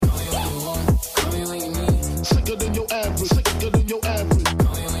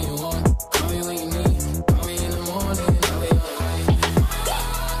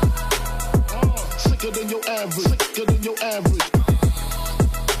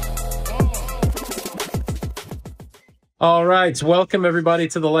All right. Welcome, everybody,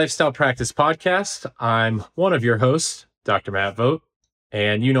 to the Lifestyle Practice Podcast. I'm one of your hosts, Dr. Matt Vogt,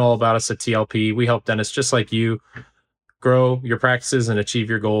 and you know all about us at TLP. We help dentists just like you grow your practices and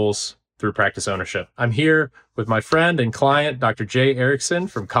achieve your goals through practice ownership. I'm here with my friend and client, Dr. Jay Erickson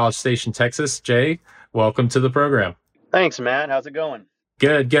from College Station, Texas. Jay, welcome to the program. Thanks, Matt. How's it going?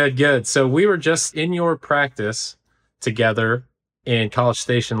 Good. So we were just in your practice together in College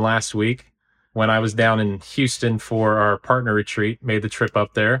Station last week when I was down in Houston for our partner retreat, made the trip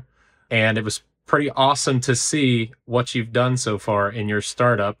up there. And it was pretty awesome to see what you've done so far in your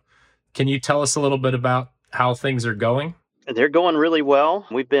startup. Can you tell us a little bit about how things are going? They're going really well.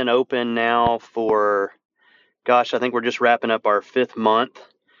 We've been open now for, I think we're just wrapping up our 5th month.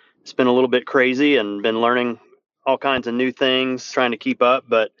 It's been a little bit crazy and been learning all kinds of new things, trying to keep up,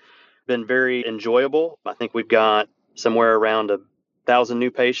 but been very enjoyable. I think we've got somewhere around 1,000 new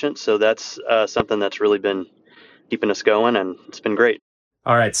patients. So that's something that's really been keeping us going, and it's been great.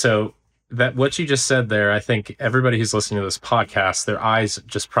 All right. So that what you just said there, I think everybody who's listening to this podcast, their eyes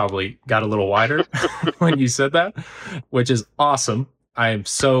just probably got a little wider when you said that, which is awesome.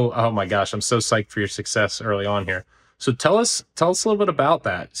 Oh my gosh, I'm so psyched for your success early on here. So tell us a little bit about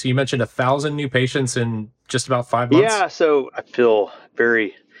that. So you mentioned 1,000 new patients in just about 5 months. Yeah. So I feel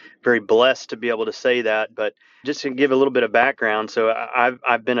very, very blessed to be able to say that, but just to give a little bit of background. So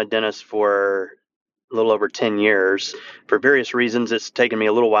I've been a dentist for a little over 10 years. For various reasons, it's taken me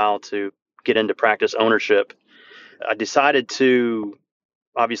a little while to get into practice ownership. I decided to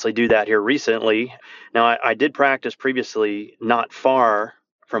obviously do that here recently. Now, I did practice previously not far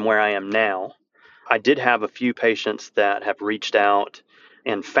from where I am now. I did have a few patients that have reached out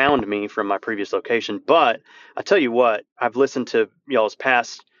and found me from my previous location. But I tell you what, I've listened to y'all's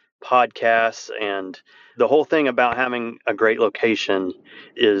past podcasts, and the whole thing about having a great location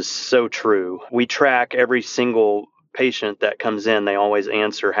is so true. We track every single patient that comes in. They always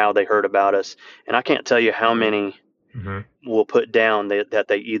answer how they heard about us. And I can't tell you how many will put down that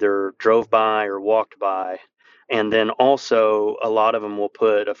they either drove by or walked by. And then also a lot of them will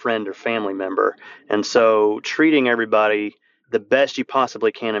put a friend or family member. And so treating everybody the best you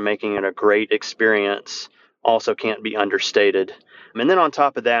possibly can and making it a great experience also can't be understated. And then on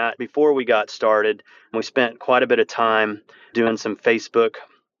top of that, before we got started, we spent quite a bit of time doing some Facebook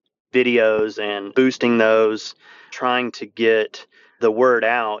videos and boosting those, trying to get the word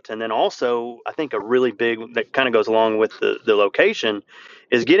out. And then also, I think a really big that kind of goes along with the location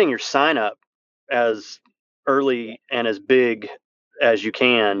is getting your sign up as early and as big as you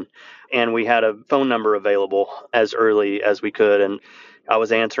can. And we had a phone number available as early as we could. And I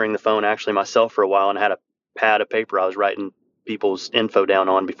was answering the phone actually myself for a while and had a pad of paper I was writing people's info down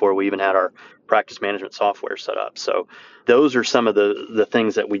on before we even had our practice management software set up. So those are some of the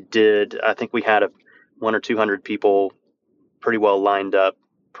things that we did. I think we had 100 or 200 people pretty well lined up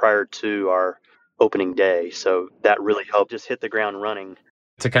prior to our opening day. So that really helped just hit the ground running.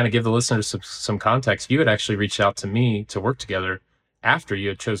 To kind of give the listeners some context, you had actually reached out to me to work together after you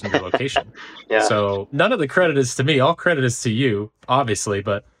had chosen your location. Yeah. So none of the credit is to me. All credit is to you, obviously,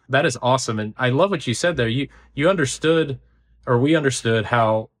 but that is awesome. And I love what you said there. You understood, or we understood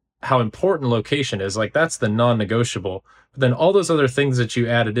how important location is. Like, that's the non-negotiable. But then all those other things that you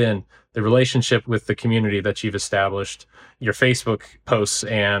added in, the relationship with the community that you've established, your Facebook posts,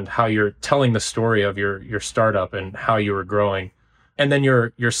 and how you're telling the story of your startup and how you were growing. And then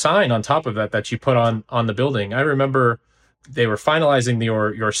your sign on top of that you put on the building. I remember they were finalizing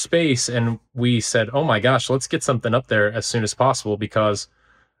your space, and we said, oh my gosh, let's get something up there as soon as possible because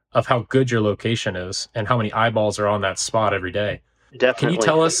of how good your location is and how many eyeballs are on that spot every day. Definitely. Can you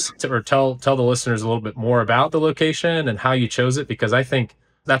tell us tell the listeners a little bit more about the location and how you chose it? Because I think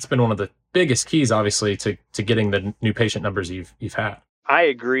that's been one of the biggest keys, obviously, to getting the new patient numbers you've had. I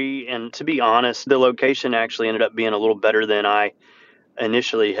agree. And to be honest, the location actually ended up being a little better than I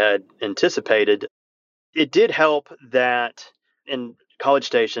initially had anticipated. It did help that in College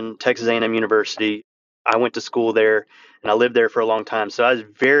Station, Texas A&M University, I went to school there and I lived there for a long time. So I was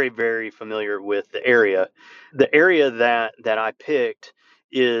very, very familiar with the area. The area that I picked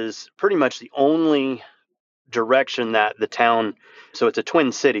is pretty much the only direction that the town, so it's a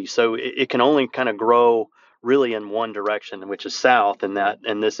twin city, so it can only kind of grow really in one direction, which is south in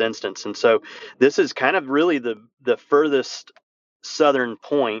this instance. And so this is kind of really the furthest southern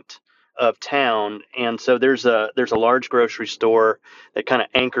point of town. And so there's a large grocery store that kind of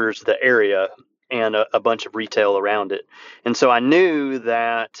anchors the area and a bunch of retail around it. And so I knew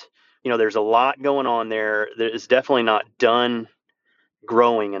that, there's a lot going on there that is definitely not done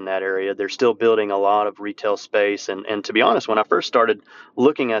growing in that area. They're still building a lot of retail space. And to be honest, when I first started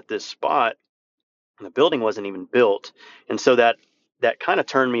looking at this spot, and the building wasn't even built. And so that kind of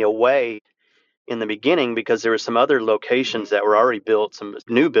turned me away in the beginning because there were some other locations that were already built, some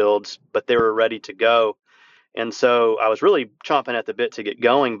new builds, but they were ready to go. And so I was really chomping at the bit to get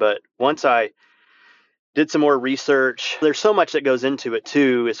going. But once I did some more research, there's so much that goes into it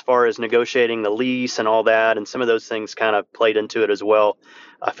too, as far as negotiating the lease and all that. And some of those things kind of played into it as well.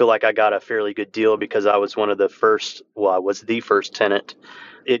 I feel like I got a fairly good deal because I was one of the first, well, I was the first tenant.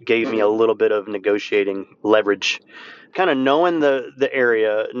 It gave me a little bit of negotiating leverage, kind of knowing the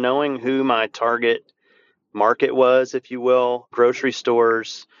area, knowing who my target market was, if you will, grocery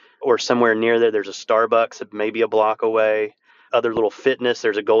stores or somewhere near there. There's a Starbucks maybe a block away, other little fitness.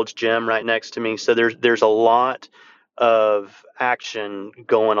 There's a Gold's Gym right next to me. So there's a lot of action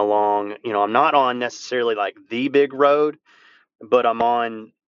going along. You know, I'm not on necessarily like the big road, but I'm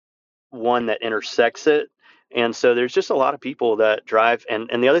on one that intersects it. And so there's just a lot of people that drive. And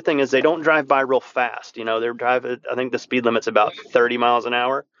the other thing is they don't drive by real fast. You know, they're driving, I think the speed limit's about 30 miles an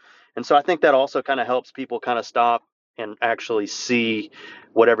hour. And so I think that also kind of helps people kind of stop and actually see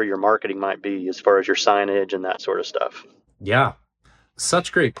whatever your marketing might be as far as your signage and that sort of stuff. Yeah,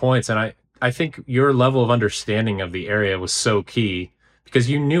 such great points. And I think your level of understanding of the area was so key because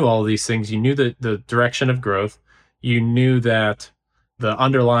you knew all these things. You knew the direction of growth. You knew that the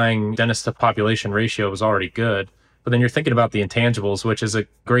underlying dentist to population ratio was already good. But then you're thinking about the intangibles, which is a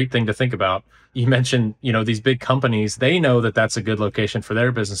great thing to think about. You mentioned, these big companies, they know that that's a good location for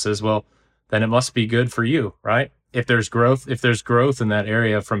their businesses. Well, then it must be good for you, right? If there's growth in that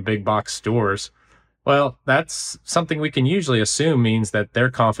area from big box stores, well, that's something we can usually assume means that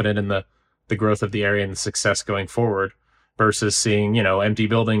they're confident in the growth of the area and the success going forward versus seeing, empty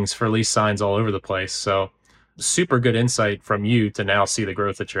buildings for lease signs all over the place. So super good insight from you to now see the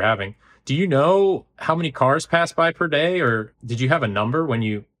growth that you're having. Do you know how many cars pass by per day, or did you have a number when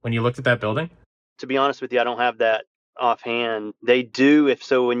you looked at that building? To be honest with you, I don't have that offhand. They do, if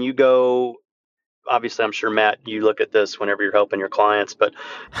so, when you go, obviously I'm sure Matt, you look at this whenever you're helping your clients, but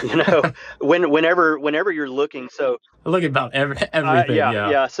you know, whenever you're looking, so Look about everything. yeah, Yeah.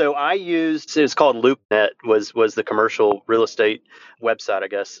 yeah. So I used, it's called LoopNet, was the commercial real estate website, I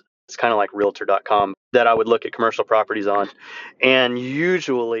guess. It's kind of like realtor.com that I would look at commercial properties on. And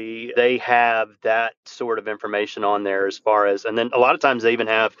usually they have that sort of information on there as far as, and then a lot of times they even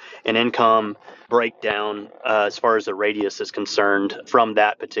have an income breakdown as far as the radius is concerned from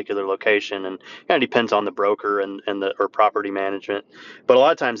that particular location. And it kind of depends on the broker and the or property management. But a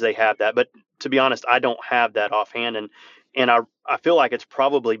lot of times they have that. But to be honest, I don't have that offhand. And I feel like it's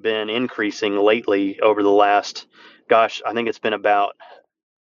probably been increasing lately over the last, gosh, I think it's been about,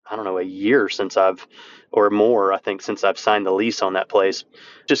 I don't know, a year since or more, I think, since I've signed the lease on that place,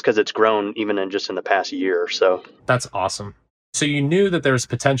 just because it's grown even in the past year or so. That's awesome. So you knew that there was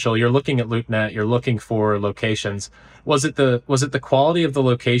potential. You're looking at LoopNet, you're looking for locations. Was it the quality of the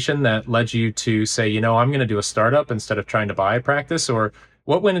location that led you to say, I'm going to do a startup instead of trying to buy a practice? Or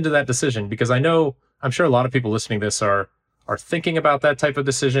what went into that decision? Because I'm sure a lot of people listening to this are thinking about that type of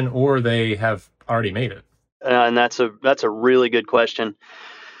decision, or they have already made it. And that's a really good question.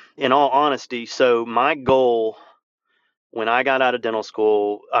 In all honesty, so my goal when I got out of dental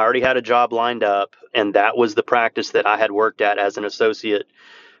school, I already had a job lined up, and that was the practice that I had worked at as an associate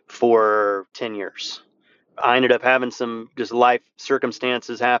for 10 years. I ended up having some just life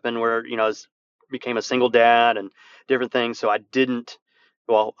circumstances happen where, I became a single dad and different things. So I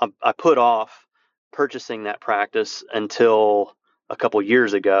put off purchasing that practice until a couple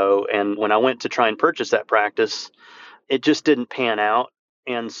years ago. And when I went to try and purchase that practice, it just didn't pan out.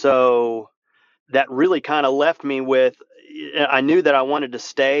 And so that really kind of left me with, I knew that I wanted to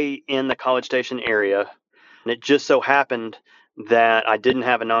stay in the College Station area. And it just so happened that I didn't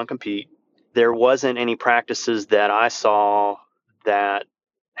have a non-compete. There wasn't any practices that I saw that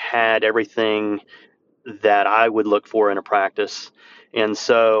had everything that I would look for in a practice. And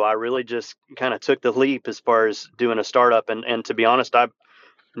so I really just kind of took the leap as far as doing a startup. And to be honest, I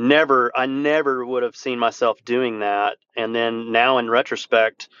never would have seen myself doing that. And then now in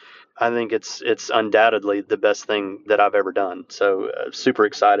retrospect, I think it's undoubtedly the best thing that I've ever done. So super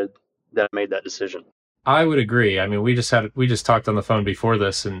excited that I made that decision. I would agree. I mean, we just talked on the phone before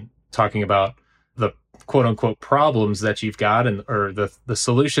this and talking about the quote unquote problems that you've got and or the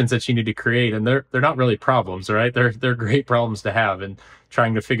solutions that you need to create, and they're not really problems, right? They're great problems to have, and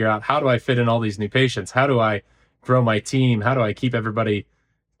trying to figure out, how do I fit in all these new patients? How do I grow my team? How do I keep everybody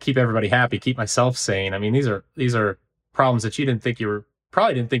happy, keep myself sane? I mean, these are problems that you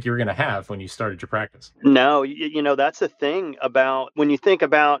probably didn't think you were going to have when you started your practice. No, that's the thing about when you think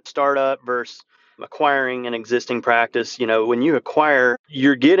about startup versus acquiring an existing practice. When you acquire,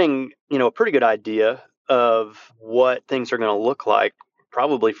 you're getting, a pretty good idea of what things are going to look like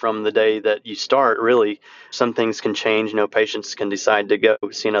probably from the day that you start. Really, some things can change. Patients can decide to go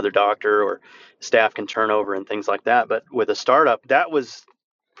see another doctor, or staff can turn over and things like that. But with a startup, that was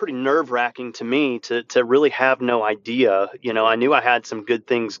pretty nerve wracking to me to really have no idea. I knew I had some good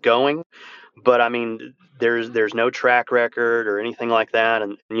things going, but I mean, there's no track record or anything like that.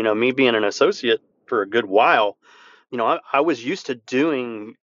 And me being an associate for a good while, I was used to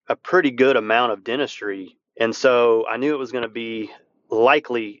doing a pretty good amount of dentistry, and so I knew it was going to be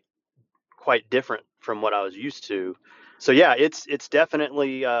likely quite different from what I was used to. So yeah, it's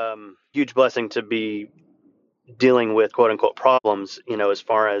definitely huge blessing to be dealing with quote unquote problems, as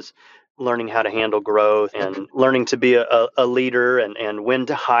far as learning how to handle growth and learning to be a leader, and when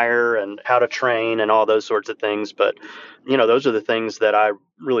to hire and how to train and all those sorts of things. But, those are the things that I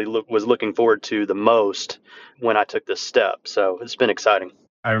really was looking forward to the most when I took this step. So it's been exciting.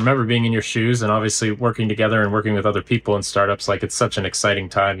 I remember being in your shoes and obviously working together and working with other people in startups. Like, it's such an exciting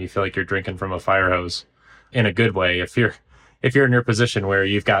time. You feel like you're drinking from a fire hose in a good way. If you're in your position where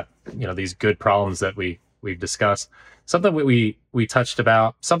you've got, these good problems that we've discussed. Something we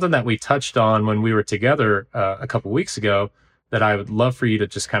something that we touched on when we were together a couple weeks ago that I would love for you to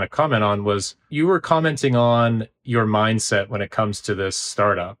just kind of comment on was you were commenting on your mindset when it comes to this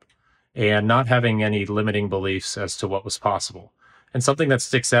startup and not having any limiting beliefs as to what was possible. And something that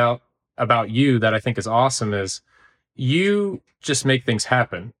sticks out about you that I think is awesome is you just make things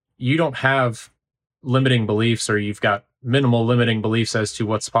happen. You don't have limiting beliefs, or you've got minimal limiting beliefs as to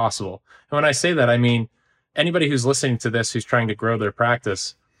what's possible. And when I say that, I mean anybody who's listening to this who's trying to grow their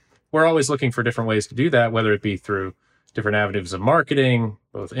practice, we're always looking for different ways to do that, whether it be through different avenues of marketing,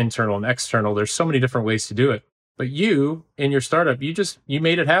 both internal and external. There's so many different ways to do it. But you, in your startup, you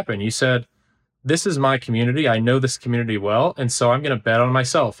made it happen. You said, this is my community. I know this community well. And so I'm going to bet on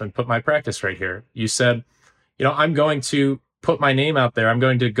myself and put my practice right here. You said, I'm going to put my name out there. I'm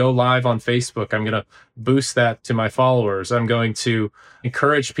going to go live on Facebook. I'm going to boost that to my followers. I'm going to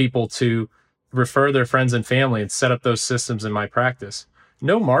encourage people to refer their friends and family and set up those systems in my practice.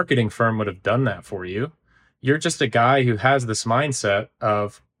 No marketing firm would have done that for you. You're just a guy who has this mindset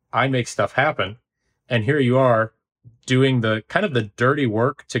of, I make stuff happen. And here you are doing the kind of the dirty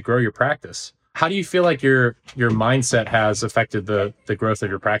work to grow your practice. How do you feel like your mindset has affected the growth of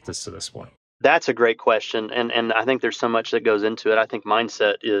your practice to this point? That's a great question. And I think there's so much that goes into it. I think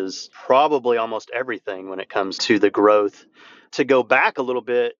mindset is probably almost everything when it comes to the growth. To go back a little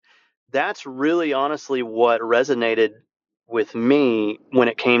bit, that's really honestly what resonated with me when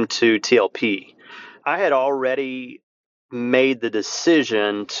it came to TLP. I had already made the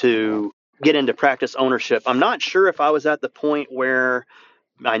decision to get into practice ownership. I'm not sure if I was at the point where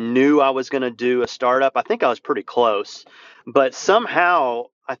I knew I was going to do a startup. I think I was pretty close, but somehow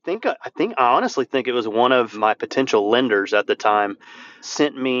I honestly think it was one of my potential lenders at the time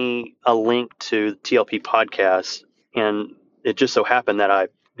sent me a link to the TLP podcast, and it just so happened that I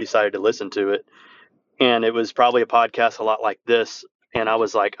decided to listen to it. And it was probably a podcast a lot like this. And I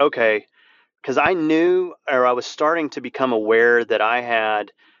was like, okay, because I knew, or I was starting to become aware that I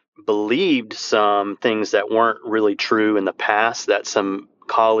had believed some things that weren't really true in the past, that some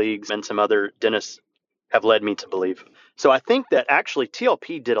colleagues and some other dentists have led me to believe. So I think that actually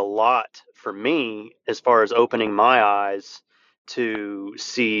TLP did a lot for me as far as opening my eyes to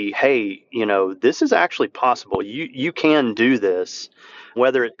see, hey, this is actually possible. You can do this,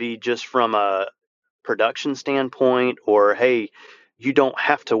 whether it be just from a production standpoint, or hey, you don't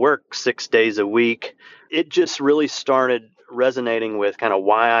have to work 6 days a week. It just really started resonating with kind of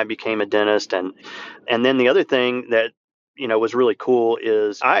why I became a dentist. And then the other thing that was really cool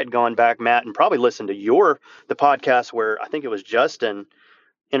is I had gone back, Matt, and probably listened to the podcast where I think it was Justin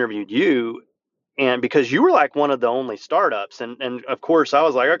interviewed you, and because you were like one of the only startups, and of course I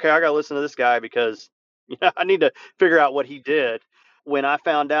was like, okay, I got to listen to this guy because I need to figure out what he did. When I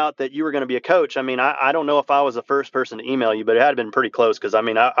found out that you were going to be a coach, I mean, I don't know if I was the first person to email you, but it had been pretty close, because I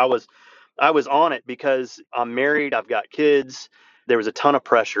mean, I was on it because I'm married, I've got kids. There was a ton of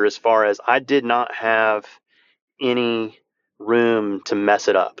pressure as far as I did not have any room to mess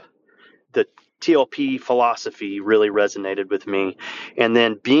it up. The TLP philosophy really resonated with me. And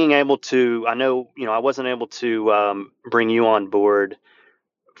then being able to, I know, I wasn't able to bring you on board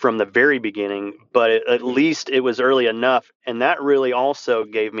from the very beginning, but at least it was early enough. And that really also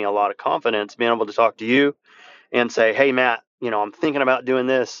gave me a lot of confidence, being able to talk to you and say, hey, Matt, I'm thinking about doing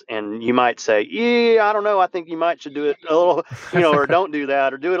this. And you might say, yeah, I don't know. I think you might should do it a little, or don't do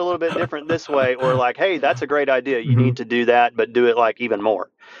that, or do it a little bit different this way. Or like, hey, that's a great idea. You need to do that, but do it like even more.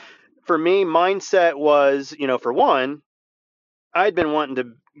 For me, mindset was, for one, I'd been wanting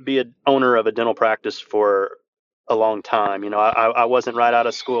to be an owner of a dental practice for a long time. I wasn't right out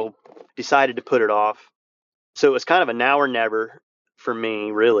of school, decided to put it off. So it was kind of a now or never for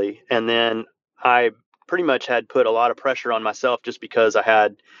me, really. And then I pretty much had put a lot of pressure on myself just because I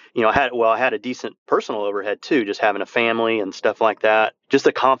had a decent personal overhead too, just having a family and stuff like that. Just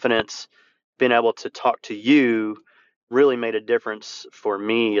the confidence, being able to talk to you really made a difference for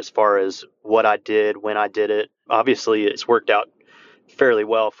me as far as what I did, when I did it. Obviously, it's worked out fairly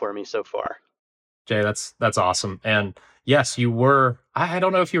well for me so far. Jay, that's awesome. And yes, you were. I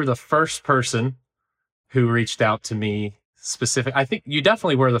don't know if you were the first person who reached out to me specific. I think you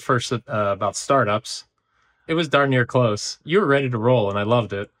definitely were the first about startups. It was darn near close. You were ready to roll, and I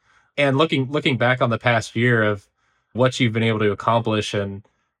loved it. And looking back on the past year of what you've been able to accomplish and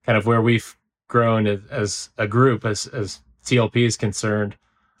kind of where we've grown as a group, as TLP is concerned,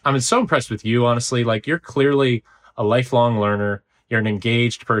 I'm so impressed with you. Honestly, like you're clearly a lifelong learner. You're an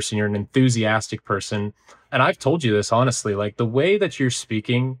engaged person. You're an enthusiastic person. And I've told you this honestly, like the way that you're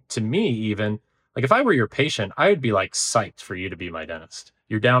speaking to me, even like if I were your patient, I would be like psyched for you to be my dentist.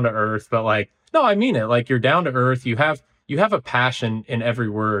 You're down to earth, but like, no, I mean it. Like you're down to earth. You have a passion in every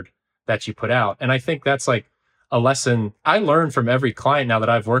word that you put out. And I think that's like a lesson I learned from every client now that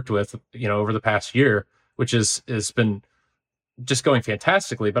I've worked with, over the past year, which has been just going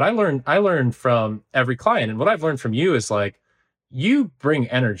fantastically. But I learned from every client. And what I've learned from you is like you bring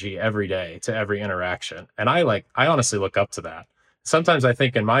energy every day to every interaction. And I honestly look up to that. Sometimes I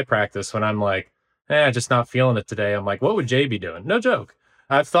think in my practice when I'm like, just not feeling it today, I'm like, what would Jay be doing? No joke.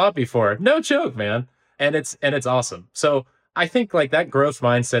 I've thought before, no joke, man. And it's awesome. So I think like that growth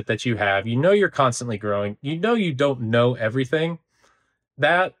mindset that you have, you're constantly growing, you don't know everything.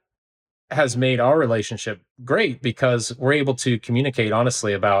 That has made our relationship great because we're able to communicate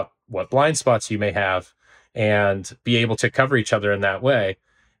honestly about what blind spots you may have and be able to cover each other in that way.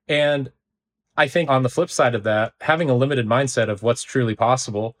 And I think on the flip side of that, having a limited mindset of what's truly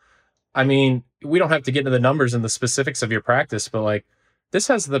possible. I mean, we don't have to get into the numbers and the specifics of your practice, but like this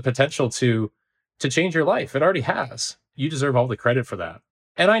has the potential to change your life. It already has. You deserve all the credit for that.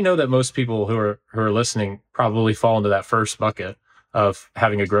 And I know that most people who are listening probably fall into that first bucket of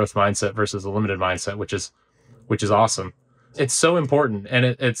having a growth mindset versus a limited mindset, which is awesome. It's so important, and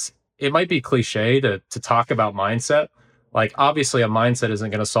it might be cliche to talk about mindset. Like obviously, a mindset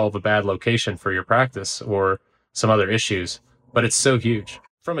isn't going to solve a bad location for your practice or some other issues, but it's so huge.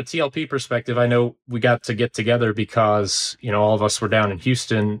 From a TLP perspective, I know we got to get together because all of us were down in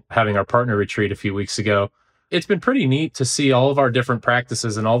Houston having our partner retreat a few weeks ago. It's been pretty neat to see all of our different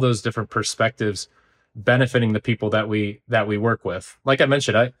practices and all those different perspectives benefiting the people that we work with. Like I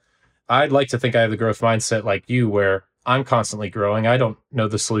mentioned, I'd like to think I have the growth mindset like you, where I'm constantly growing. I don't know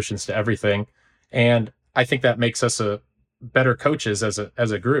the solutions to everything, and I think that makes us a better coaches as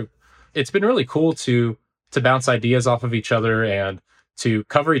a group. It's been really cool to bounce ideas off of each other and to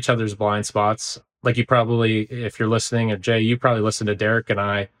cover each other's blind spots. Like you probably, if you're listening, and Jay, you probably listened to Derek and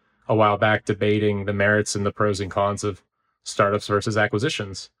I a while back debating the merits and the pros and cons of startups versus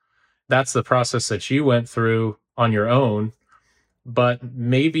acquisitions. That's the process that you went through on your own, but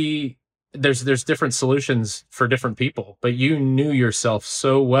maybe there's different solutions for different people, but you knew yourself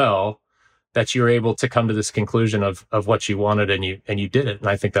so well that you were able to come to this conclusion of what you wanted, and you did it. And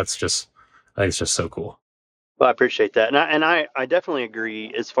I think it's just so cool. Well, I appreciate that. And I definitely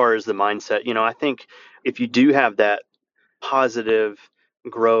agree as far as the mindset. I think if you do have that positive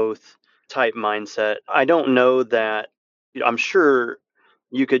growth type mindset, I don't know that I'm sure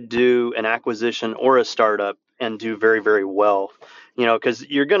you could do an acquisition or a startup and do very, very well, because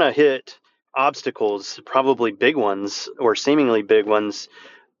you're going to hit obstacles, probably big ones or seemingly big ones,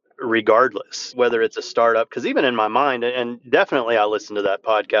 regardless whether it's a startup. Because even in my mind, and definitely I listened to that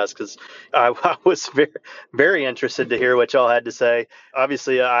podcast because I was very, very interested to hear what y'all had to say.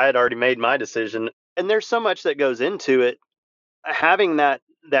 Obviously I had already made my decision, and there's so much that goes into it. Having that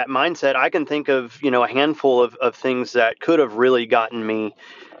mindset, I can think of a handful of things that could have really gotten me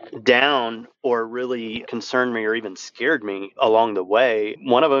down or really concerned me or even scared me along the way.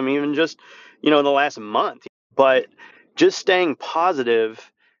 One of them even just in the last month. But just staying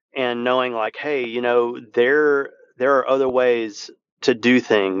positive and knowing like, hey, there are other ways to do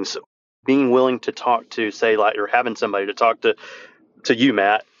things. Being willing to talk to, say, like, or having somebody to talk to you,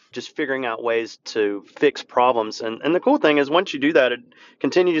 Matt, just figuring out ways to fix problems. And the cool thing is once you do that, it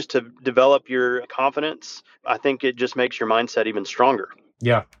continues to develop your confidence. I think it just makes your mindset even stronger.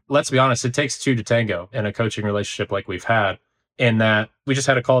 Yeah. Let's be honest. It takes two to tango in a coaching relationship like we've had. In that we just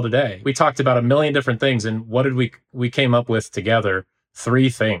had a call today. We talked about a million different things. And what did we came up with together? Three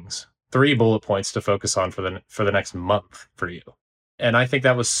things. three bullet points to focus on for the next month for you. And I think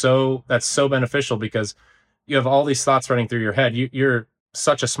that's so beneficial because you have all these thoughts running through your head. You're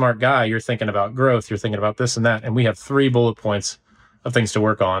such a smart guy. You're thinking about growth. You're thinking about this and that. And we have three bullet points of things to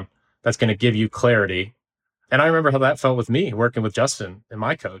work on that's going to give you clarity. And I remember how that felt with me working with Justin and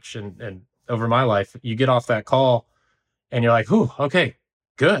my coach and over my life. You get off that call and you're like, "Whew, okay,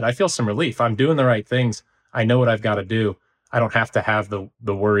 good. I feel some relief. I'm doing the right things. I know what I've got to do. I don't have to have the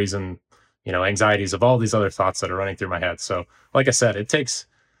worries and anxieties of all these other thoughts that are running through my head." So, like I said, it takes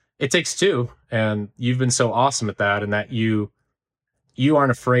two, and you've been so awesome at that, and that you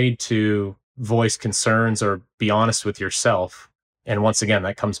aren't afraid to voice concerns or be honest with yourself. And once again,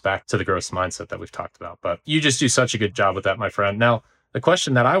 that comes back to the growth mindset that we've talked about. But you just do such a good job with that, my friend. Now, the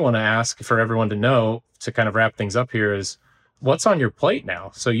question that I want to ask for everyone to know to kind of wrap things up here is what's on your plate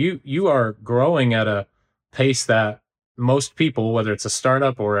now? So you are growing at a pace that most people, whether it's a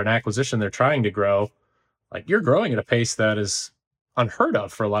startup or an acquisition they're trying to grow, like you're growing at a pace that is unheard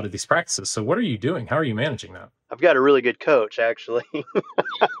of for a lot of these practices. So what are you doing? How are you managing that? I've got a really good coach, actually.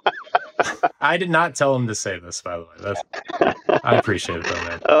 I did not tell him to say this, by the way. I appreciate it, though,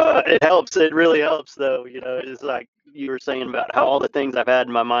 man. It helps. It really helps, though. It's like you were saying about how all the things I've had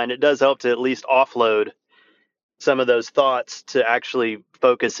in my mind, it does help to at least offload some of those thoughts to actually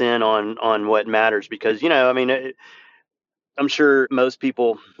focus in on what matters. Because, I mean, I'm sure most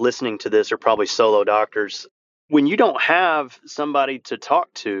people listening to this are probably solo doctors. When you don't have somebody to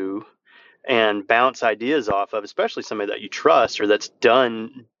talk to and bounce ideas off of, especially somebody that you trust or that's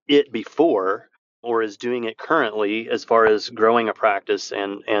done it before or is doing it currently as far as growing a practice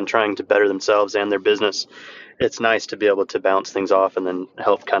and trying to better themselves and their business, it's nice to be able to bounce things off and then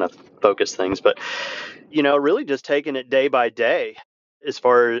help kind of focus things. But, really just taking it day by day as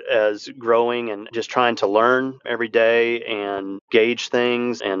far as growing and just trying to learn every day and gauge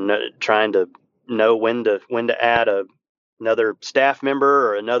things and trying to know when to add another staff member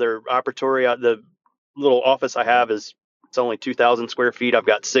or another operatory. The little office I have it's only 2,000 square feet. I've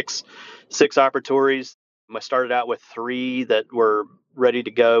got six operatories. I started out with three that were ready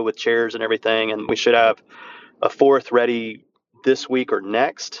to go with chairs and everything, and we should have a fourth ready this week or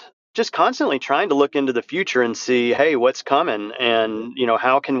next. Just constantly trying to look into the future and see, hey, what's coming, and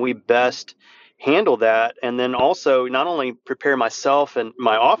how can we best handle that, and then also not only prepare myself and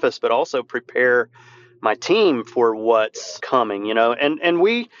my office, but also prepare my team for what's coming. And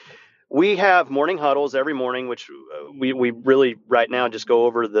we have morning huddles every morning, which we really right now just go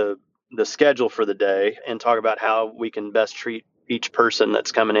over the schedule for the day and talk about how we can best treat each person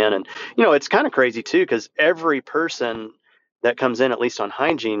that's coming in. And it's kind of crazy too, because every person that comes in, at least on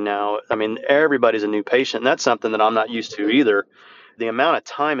hygiene now, I mean, everybody's a new patient. And that's something that I'm not used to either. The amount of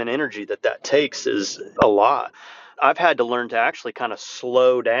time and energy that takes is a lot. I've had to learn to actually kind of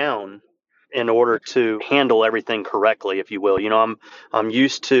slow down in order to handle everything correctly, if you will. I'm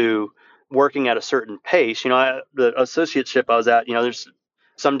used to working at a certain pace. The associateship I was at, there's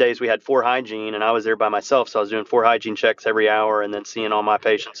some days we had 4 hygiene and I was there by myself. So I was doing 4 hygiene checks every hour and then seeing all my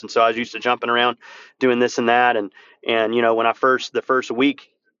patients. And so I was used to jumping around doing this and that. And when the first week,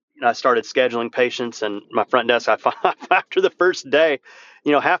 I started scheduling patients and my front desk, after the first day,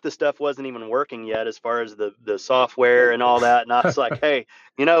 half the stuff wasn't even working yet as far as the software and all that. And I was like, hey,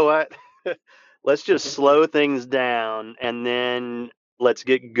 you know what? Let's just slow things down and then let's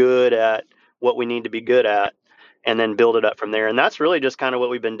get good at what we need to be good at and then build it up from there. And that's really just kind of what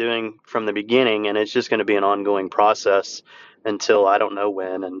we've been doing from the beginning. And it's just going to be an ongoing process until I don't know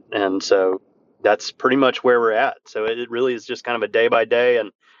when. And so that's pretty much where we're at. So it really is just kind of a day by day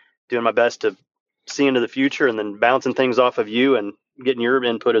and doing my best to see into the future and then bouncing things off of you and getting your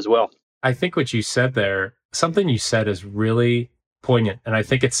input as well. I think what you said there, something you said is really poignant. And I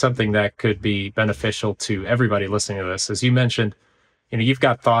think it's something that could be beneficial to everybody listening to this. As you mentioned, you've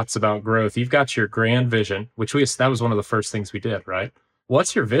got thoughts about growth. You've got your grand vision, that was one of the first things we did, right?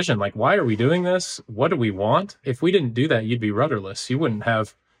 What's your vision? Like, why are we doing this? What do we want? If we didn't do that, you'd be rudderless. You wouldn't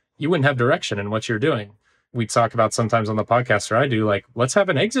have direction in what you're doing. We talk about sometimes on the podcast, or I do, like, let's have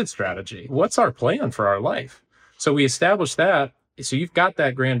an exit strategy. What's our plan for our life? So we established that. So you've got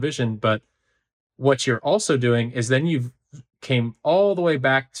that grand vision, but what you're also doing is then you've came all the way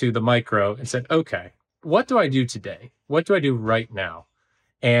back to the micro and said, okay, what do I do today? What do I do right now?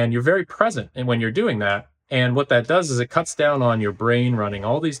 And you're very present and when you're doing that. And what that does is it cuts down on your brain running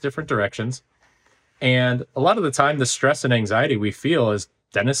all these different directions. And a lot of the time, the stress and anxiety we feel as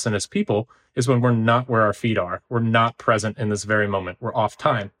dentists and as people is when we're not where our feet are. We're not present in this very moment. We're off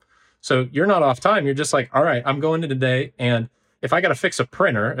time. So you're not off time. You're just like, all right, I'm going to today. And if I got to fix a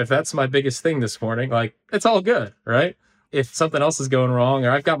printer, if that's my biggest thing this morning, like, it's all good, right? if something else is going wrong,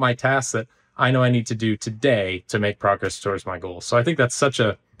 or I've got my tasks that I know I need to do today to make progress towards my goals. So I think that's such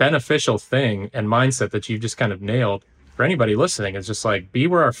a beneficial thing and mindset that you've just kind of nailed for anybody listening. It's just like, be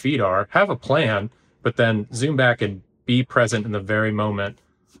where our feet are, have a plan, but then zoom back and be present in the very moment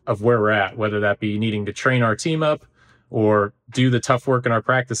of where we're at, whether that be needing to train our team up or do the tough work in our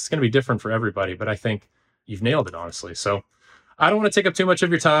practice. It's going to be different for everybody, but I think you've nailed it, honestly. So I don't want to take up too much of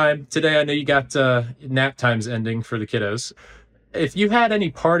your time today. I know you got nap times ending for the kiddos. If you had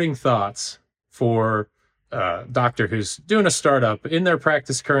any parting thoughts for a doctor who's doing a startup in their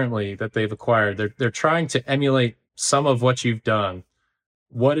practice currently that they've acquired, they're trying to emulate some of what you've done,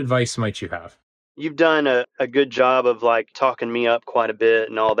 what advice might you have? You've done a good job of like talking me up quite a bit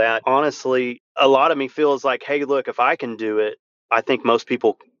and all that. Honestly, a lot of me feels like, hey, look, if I can do it, I think most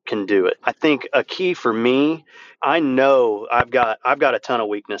people can do it. I think a key for me, I know I've got a ton of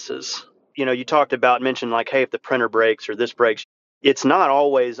weaknesses. You mentioned like, hey, if the printer breaks or this breaks, it's not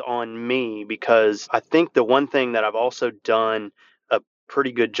always on me, because I think the one thing that I've also done a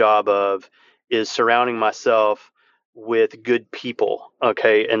pretty good job of is surrounding myself with good people.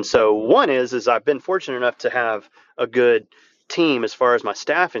 Okay. And so one is I've been fortunate enough to have a good team as far as my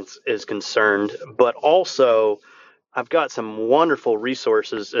staff is concerned, but also I've got some wonderful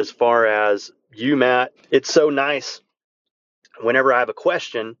resources as far as you, Matt. It's so nice whenever I have a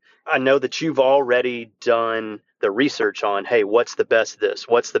question, I know that you've already done the research on, hey, what's the best this?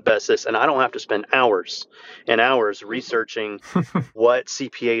 What's the best this? And I don't have to spend hours and hours researching what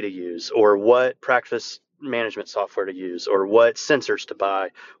CPA to use, or what practice management software to use, or what sensors to buy,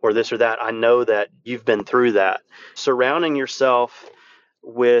 or this or that. I know that you've been through that. Surrounding yourself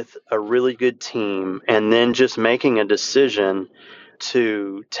with a really good team, and then just making a decision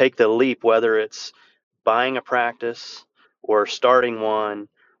to take the leap, whether it's buying a practice or starting one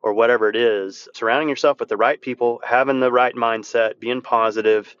or whatever it is, surrounding yourself with the right people, having the right mindset, being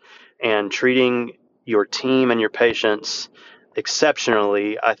positive, and treating your team and your patients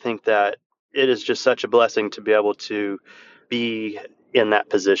exceptionally. I think that it is just such a blessing to be able to be in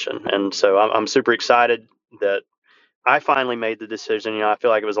that position. And so I'm super excited that I finally made the decision. I feel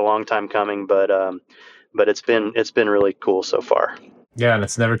like it was a long time coming, but it's been really cool so far. Yeah, and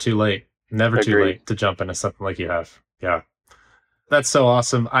it's never too late. Never too Agreed. late to jump into something like you have. Yeah. That's so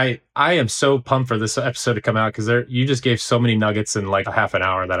awesome. I am so pumped for this episode to come out, because you just gave so many nuggets in like a half an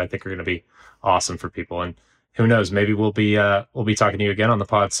hour that I think are going to be awesome for people. And who knows, maybe we'll be talking to you again on the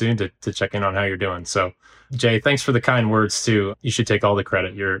pod soon to check in on how you're doing. So Jay, thanks for the kind words too. You should take all the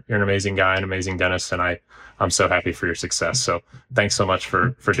credit. You're an amazing guy, an amazing dentist, and I'm so happy for your success. So thanks so much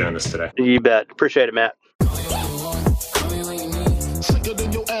for doing this today. You bet. Appreciate it, Matt. Sicker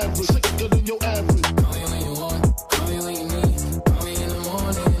than your average, sicker than your average.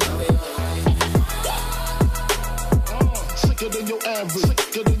 Sicker than your average,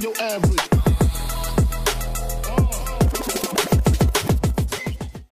 sicker than your average.